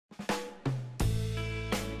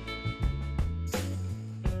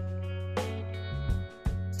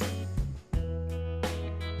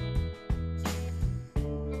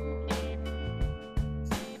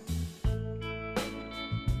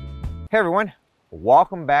Hey everyone,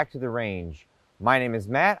 welcome back to the range. My name is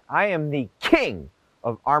Matt. I am the king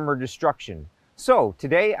of armor destruction. So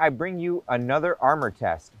today I bring you another armor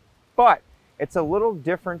test, but it's a little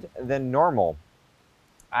different than normal.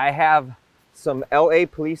 I have some LA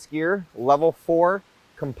police gear, level 4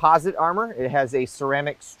 composite armor. It has a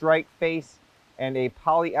ceramic strike face and a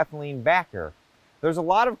polyethylene backer. There's a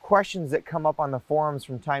lot of questions that come up on the forums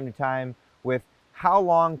from time to time with how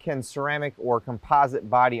long can ceramic or composite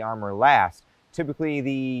body armor last? Typically,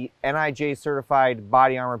 the NIJ certified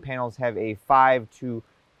body armor panels have a 5 to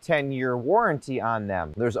 10 year warranty on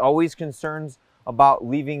them. There's always concerns about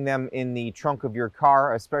leaving them in the trunk of your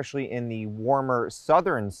car, especially in the warmer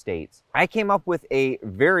southern states. I came up with a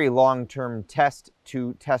very long-term test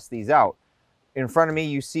to test these out. In front of me,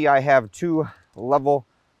 you see I have two level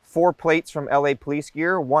 4 plates from LA Police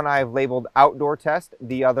Gear. One I've labeled outdoor test,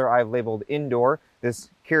 the other I've labeled indoor.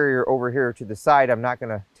 This carrier over here to the side, I'm not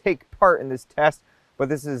gonna take part in this test, but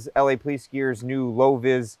this is LA Police Gear's new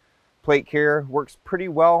low-vis plate carrier. Works pretty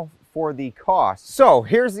well for the cost. So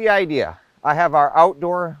here's the idea. I have our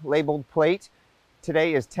outdoor labeled plate.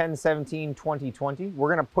 Today is 10/17/2020. We're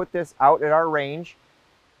gonna put this out at our range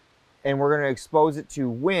and we're going to expose it to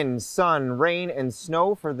wind, sun, rain, and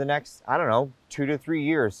snow for the next, I don't know, 2 to 3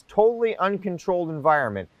 years. Totally uncontrolled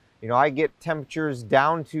environment. You know, I get temperatures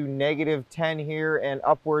down to -10 here and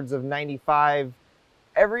upwards of 95.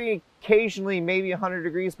 Occasionally, maybe 100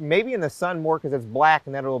 degrees, maybe in the sun more because it's black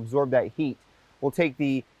and that'll absorb that heat. We'll take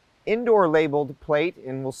the indoor labeled plate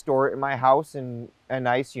and we'll store it in my house in a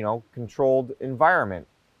nice, you know, controlled environment.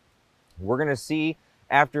 We're going to see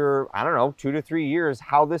after, I don't know, 2 to 3 years,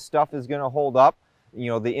 how this stuff is going to hold up. You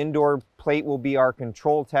know, the indoor plate will be our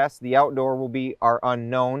control test. The outdoor will be our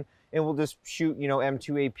unknown. And we'll just shoot, you know,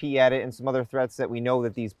 M2AP at it and some other threats that we know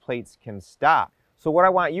that these plates can stop. So what I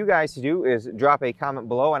want you guys to do is drop a comment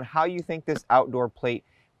below on how you think this outdoor plate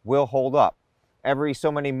will hold up. Every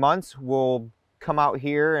so many months, we'll come out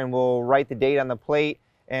here and we'll write the date on the plate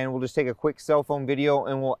and we'll just take a quick cell phone video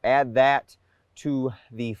and we'll add that to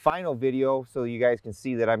the final video so you guys can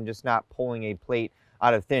see that I'm just not pulling a plate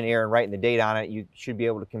out of thin air and writing the date on it. You should be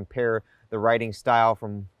able to compare the writing style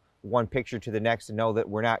from one picture to the next and know that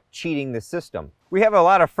we're not cheating the system. We have a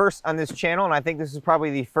lot of firsts on this channel, and I think this is probably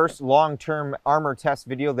the first long-term armor test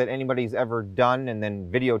video that anybody's ever done and then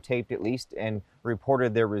videotaped at least and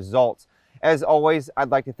reported their results. As always, I'd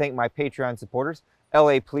like to thank my Patreon supporters,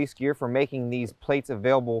 LA Police Gear, for making these plates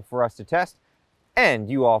available for us to test, and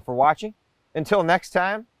you all for watching. Until next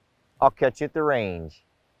time, I'll catch you at the range.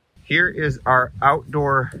 Here is our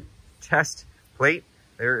outdoor test plate.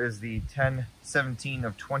 There is the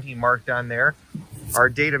 10/17/20 marked on there. Our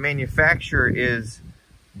date of manufacture is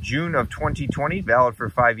June of 2020, valid for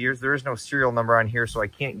 5 years. There is no serial number on here, so I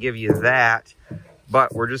can't give you that.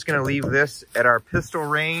 But we're just gonna leave this at our pistol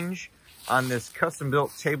range on this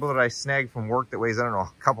custom-built table that I snagged from work that weighs, I don't know,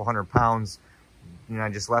 a couple 100 pounds. And I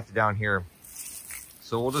just left it down here.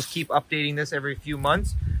 So we'll just keep updating this every few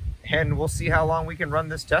months and we'll see how long we can run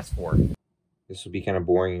this test for. This will be kind of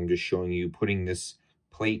boring. I'm just showing you putting this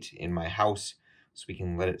plate in my house so we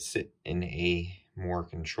can let it sit in a more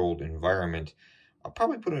controlled environment. I'll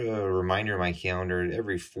probably put a reminder in my calendar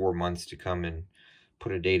every 4 months to come and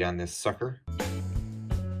put a date on this sucker.